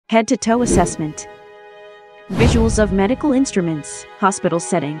Head-to-toe assessment. Visuals of medical instruments, hospital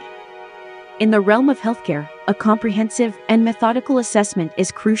setting. In the realm of healthcare, a comprehensive and methodical assessment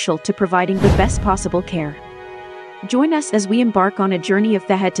is crucial to providing the best possible care. Join us as we embark on a journey of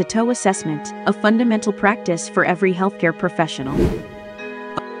the head-to-toe assessment, a fundamental practice for every healthcare professional.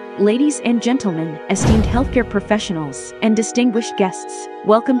 Ladies and gentlemen, esteemed healthcare professionals, and distinguished guests,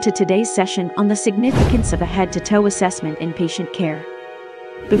 welcome to today's session on the significance of a head-to-toe assessment in patient care.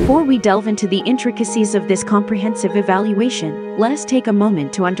 Before we delve into the intricacies of this comprehensive evaluation, let us take a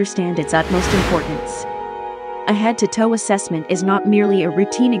moment to understand its utmost importance. A head-to-toe assessment is not merely a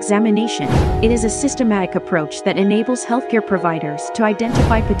routine examination, it is a systematic approach that enables healthcare providers to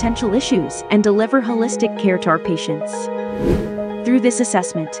identify potential issues and deliver holistic care to our patients. Through this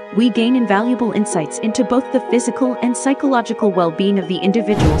assessment, we gain invaluable insights into both the physical and psychological well-being of the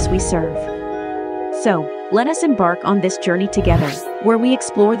individuals we serve. So, let us embark on this journey together, where we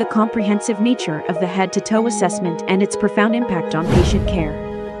explore the comprehensive nature of the head-to-toe assessment and its profound impact on patient care.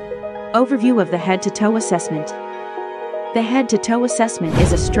 Overview of the head-to-toe assessment. The head-to-toe assessment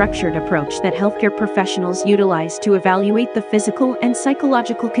is a structured approach that healthcare professionals utilize to evaluate the physical and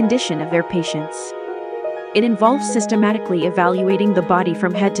psychological condition of their patients. It involves systematically evaluating the body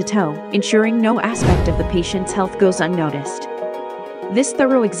from head to toe, ensuring no aspect of the patient's health goes unnoticed. This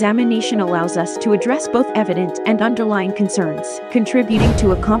thorough examination allows us to address both evident and underlying concerns, contributing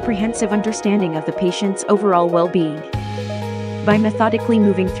to a comprehensive understanding of the patient's overall well-being. By methodically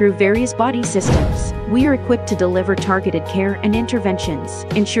moving through various body systems, we are equipped to deliver targeted care and interventions,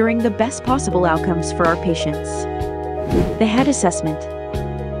 ensuring the best possible outcomes for our patients. The head assessment.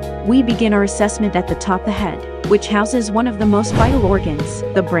 We begin our assessment at the top of the head, which houses one of the most vital organs,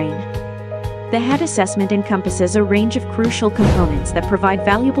 the brain. The head assessment encompasses a range of crucial components that provide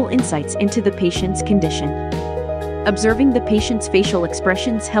valuable insights into the patient's condition. Observing the patient's facial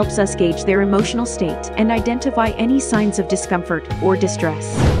expressions helps us gauge their emotional state and identify any signs of discomfort or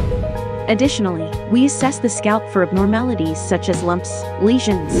distress. Additionally, we assess the scalp for abnormalities such as lumps,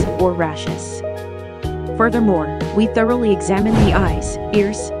 lesions, or rashes. Furthermore, we thoroughly examine the eyes,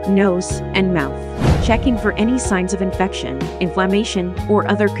 ears, nose, and mouth, checking for any signs of infection, inflammation, or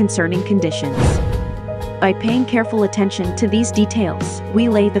other concerning conditions. By paying careful attention to these details, we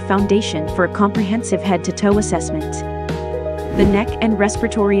lay the foundation for a comprehensive head-to-toe assessment. The neck and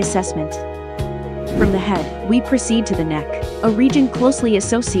respiratory assessment. From the head, we proceed to the neck, a region closely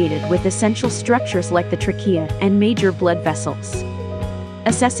associated with essential structures like the trachea and major blood vessels.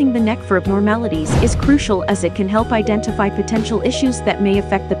 Assessing the neck for abnormalities is crucial as it can help identify potential issues that may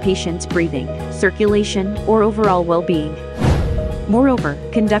affect the patient's breathing, circulation, or overall well-being. Moreover,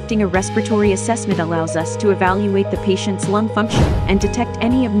 conducting a respiratory assessment allows us to evaluate the patient's lung function and detect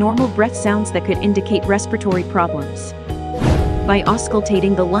any abnormal breath sounds that could indicate respiratory problems. By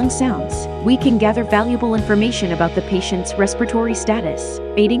auscultating the lung sounds, we can gather valuable information about the patient's respiratory status,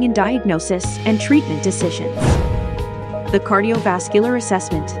 aiding in diagnosis and treatment decisions. The Cardiovascular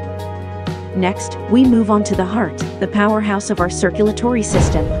Assessment. Next, we move on to the heart, the powerhouse of our circulatory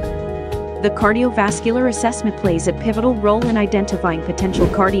system. The Cardiovascular Assessment plays a pivotal role in identifying potential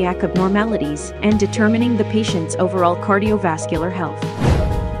cardiac abnormalities and determining the patient's overall cardiovascular health.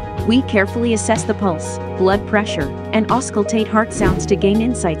 We carefully assess the pulse, blood pressure, and auscultate heart sounds to gain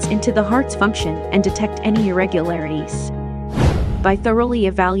insights into the heart's function and detect any irregularities. By thoroughly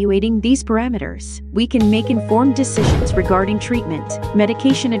evaluating these parameters, we can make informed decisions regarding treatment,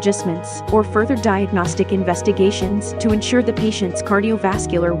 medication adjustments, or further diagnostic investigations to ensure the patient's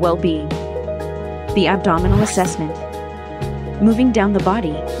cardiovascular well-being. The Abdominal Assessment. Moving down the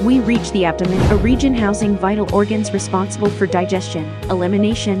body, we reach the abdomen, a region housing vital organs responsible for digestion,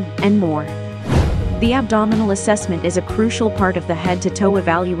 elimination, and more. The abdominal assessment is a crucial part of the head-to-toe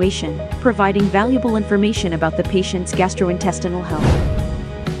evaluation, providing valuable information about the patient's gastrointestinal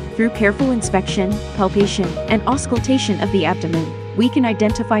health. Through careful inspection, palpation, and auscultation of the abdomen, we can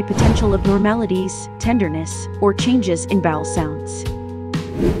identify potential abnormalities, tenderness, or changes in bowel sounds.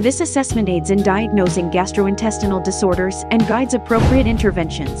 This assessment aids in diagnosing gastrointestinal disorders and guides appropriate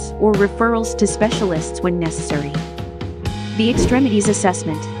interventions or referrals to specialists when necessary. The Extremities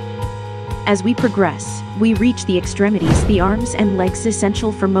Assessment. As we progress, we reach the extremities, the arms and legs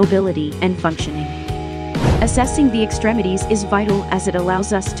essential for mobility and functioning. Assessing the extremities is vital as it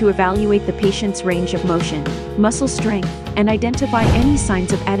allows us to evaluate the patient's range of motion, muscle strength, and identify any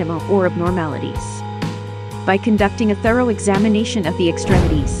signs of edema or abnormalities. By conducting a thorough examination of the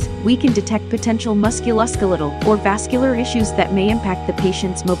extremities, we can detect potential musculoskeletal or vascular issues that may impact the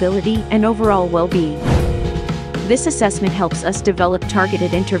patient's mobility and overall well-being. This assessment helps us develop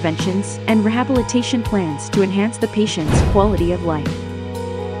targeted interventions and rehabilitation plans to enhance the patient's quality of life.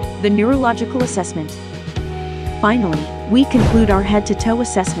 The Neurological Assessment. Finally, we conclude our head-to-toe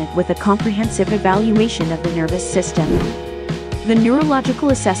assessment with a comprehensive evaluation of the nervous system. The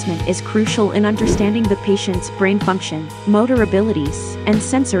neurological assessment is crucial in understanding the patient's brain function, motor abilities, and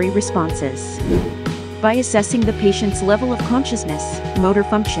sensory responses. By assessing the patient's level of consciousness, motor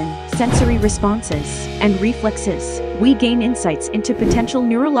function, sensory responses, and reflexes, we gain insights into potential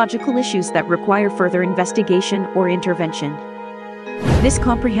neurological issues that require further investigation or intervention. This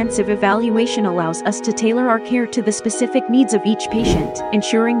comprehensive evaluation allows us to tailor our care to the specific needs of each patient,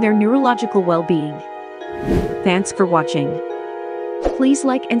 ensuring their neurological well-being. Thanks for watching. Please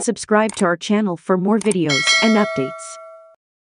like and subscribe to our channel for more videos and updates.